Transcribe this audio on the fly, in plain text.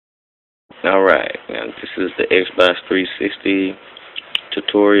Alright, now this is the Xbox 360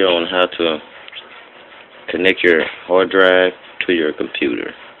 tutorial on how to connect your hard drive to your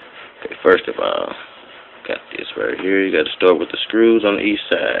computer. Okay, first of all, got this right here. You got to start with the screws on each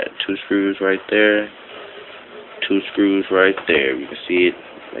side. 2 screws right there, 2 screws right there. You can see it,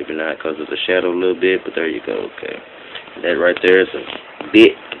 maybe not because of the shadow a little bit, but there you go. Okay, that right there is a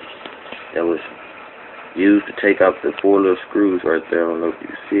bit that was used to take out the 4 little screws right there. I don't know if you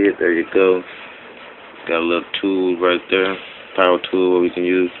see it. There you go. Got a little tool right there, power tool where we can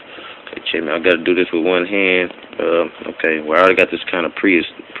use. Okay, check me. I got to do this with one hand. Okay, well I already got this kind of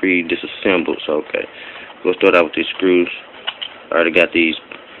pre-disassembled. So okay, we'll start out with these screws. I already got these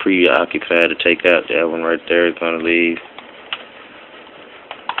preoccupied to take out. That one right there is gonna leave.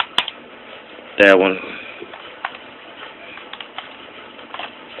 That one.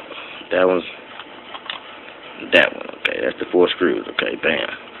 That one's. That one. Okay, that's the 4 screws. Okay, bam.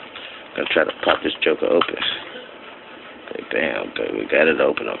 Gonna try to pop this joker open. Okay, bam. Okay, we got it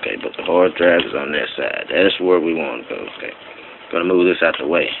open. Okay, but the hard drive is on that side. That's where we want to go. Okay, gonna move this out the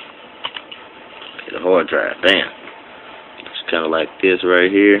way. Okay, the hard drive. Bam. It's kind of like this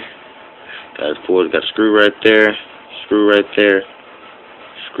right here. Got a screw right there. Screw right there.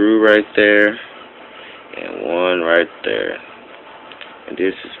 Screw right there. And one right there. And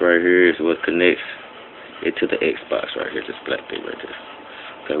this is right here is what connects it to the Xbox right here. This black thing right there.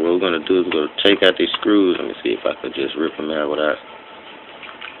 Okay, what we're going to do is we're going to take out these screws. Let me see if I could just rip them out without...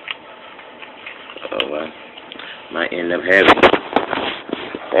 I might end up having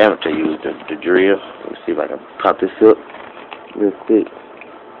to use the drill. Let me see if I can pop this up real quick.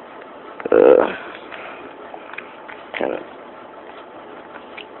 Kind of...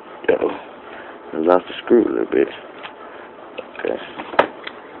 I lost the screw a little bit. Okay.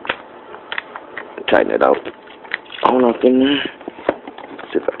 Tighten it off. On up in there.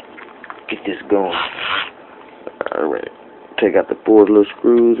 See if I get this going. Alright. Take out the 4 little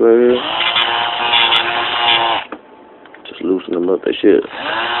screws right here. Just loosen them up. They should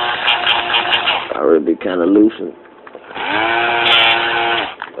already be kind of loosened.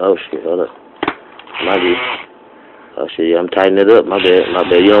 Oh shit, hold up. Might be. Oh shit, yeah, I'm tightening it up. My bad. My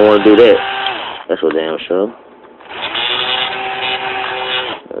bad. You don't want to do that. That's for damn sure.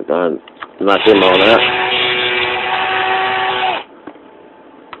 I'm gonna knock them on out.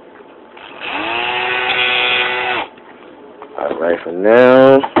 Alright, for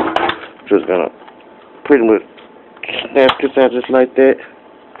now, just gonna pretty much snap this out just like that.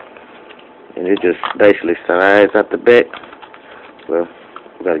 And it just basically slides out the back. Well,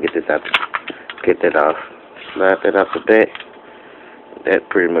 we gotta get this out, get that off. Slide that out the back. That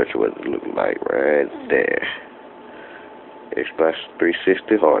pretty much what it looked like right there. Xbox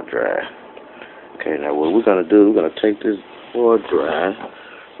 360 hard drive. Okay, now what we're gonna do, we're gonna take this hard drive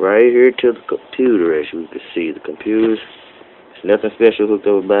right here to the computer. As you can see, the computer's nothing special hooked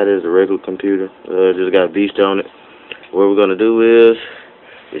up about it. It's a regular computer. Just got a beast on it. What we're gonna do is,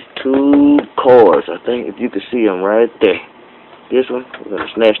 it's 2 cords. I think if you can see them right there. This one, we're gonna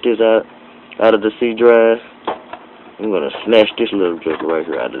snatch this out of the C drive. I'm gonna snatch this little joker right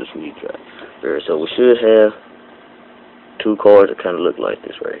here out of the C drive. Alright, so we should have 2 cords that kind of look like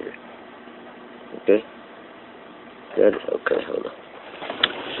this right here. Okay. That is okay. Hold on.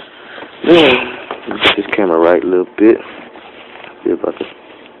 Get this camera right a little bit. See about this.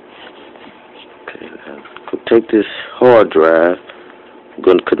 Okay. Now we'll take this hard drive. I'm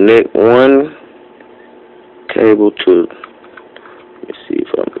gonna connect one cable to. Let me see if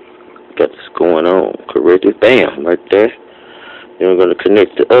I got this going on correctly. Bam, right there. Then we're gonna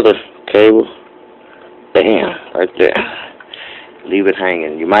connect the other cable. Bam, right there. Leave it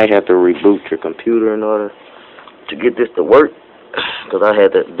hanging. You might have to reboot your computer in order to get this to work, because I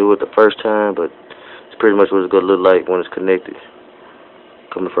had to do it the first time, but it's pretty much what it's going to look like when it's connected,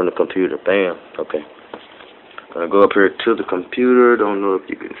 coming from the computer. Bam. Okay. Gonna go up here to the computer. Don't know if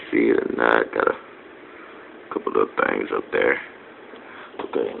you can see it or not. Got a couple of things up there.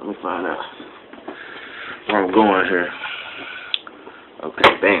 Okay, let me find out where I'm going here. Okay,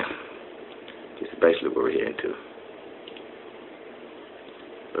 bam. This is basically what we're heading to.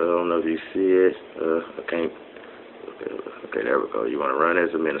 I don't know if you see it. I can't. Okay, there we go. You want to run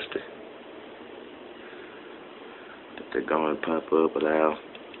as a minister. Let that go and pop up. Allow.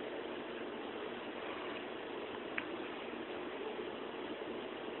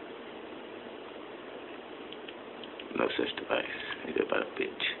 No such device. It's about a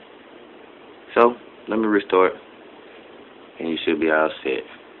bitch. So, let me restart. And you should be all set.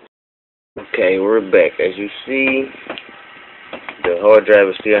 Okay, we're back. As you see, the hard drive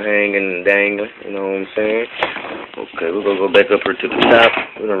is still hanging and dangling, you know what I'm saying? Okay, we're gonna go back up here to the top.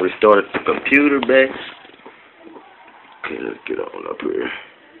 We're gonna restart the computer back. Okay, let's get on up here.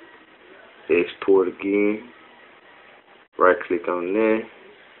 Export again. Right click on that.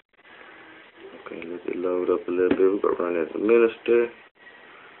 Okay, let it load up a little bit. We're gonna run as administrator.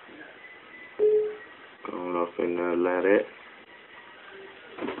 Go on off and allow that.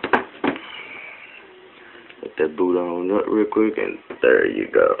 Let that boot on up real quick, and there you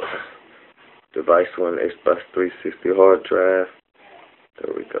go. Device 1, Xbox 360 hard drive.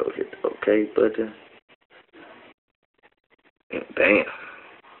 There we go. Hit the OK button. And bam.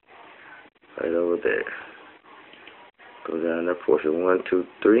 Right over there. Go down there, portion 1, 2,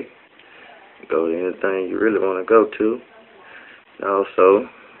 3. Go to anything you really want to go to. And also,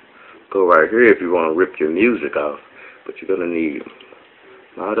 go right here if you want to rip your music off. But you're going to need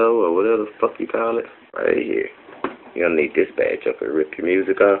Moto or whatever the fuck you call it. Right here. You're going to need this badge up here to rip your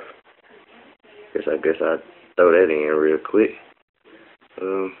music off. I guess I'll throw that in real quick.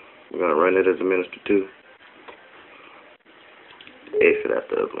 We're going to run it as a minister too. Exit out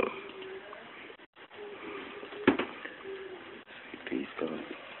the other one. CP's going to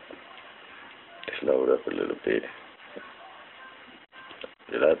just load up a little bit.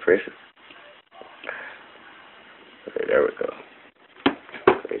 Did I press it? Okay, there we go.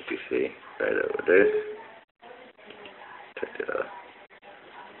 As you see, right over there. Take it off.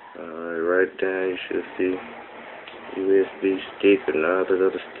 Alright, right down you should see USB stick and all that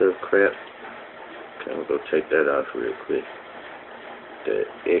other stuff crap. Okay, I'm gonna go take that off real quick. The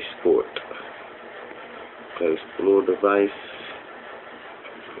export. Okay, explore device.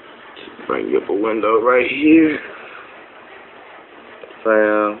 Just bring you up a window right here.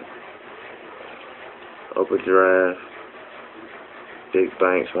 File. Open drive. Big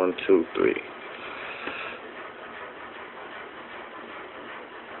banks 1, 2, 3.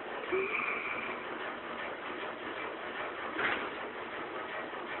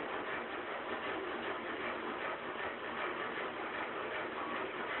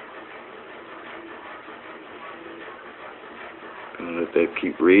 Let that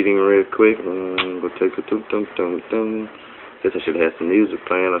keep reading real quick. Go take a tum. Guess I should have some music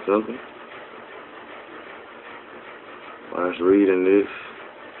playing or something. While it's reading this,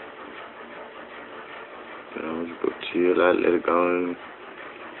 just go chill out, let it go and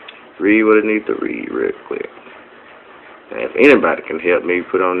read what it needs to read real quick. And if anybody can help me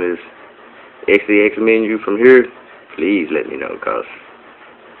put on this XEX menu from here, please let me know, cause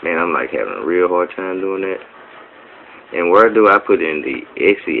man, I'm like having a real hard time doing that. And where do I put in the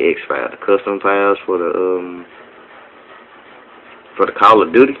XEX file, the custom files for the Call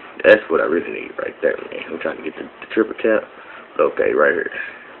of Duty? That's what I really need right there, man. I'm trying to get the triple tap. Okay, right here.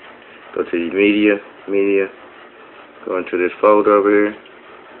 Go to your media. Go into this folder over here.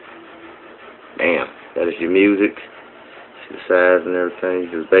 Bam. That is your music. See the size and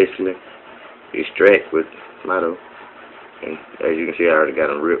everything. You just basically extract with Moto. And as you can see, I already got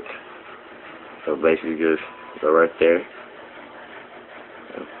them ripped. So basically just go right there.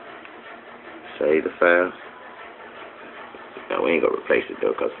 Save the file. Now we ain't gonna replace it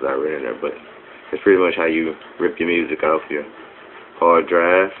though, cause it's already in there. But it's pretty much how you rip your music off your hard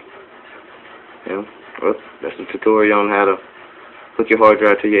drive. Well, that's the tutorial on how to hook your hard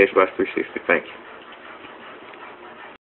drive to your Xbox 360. Thank you.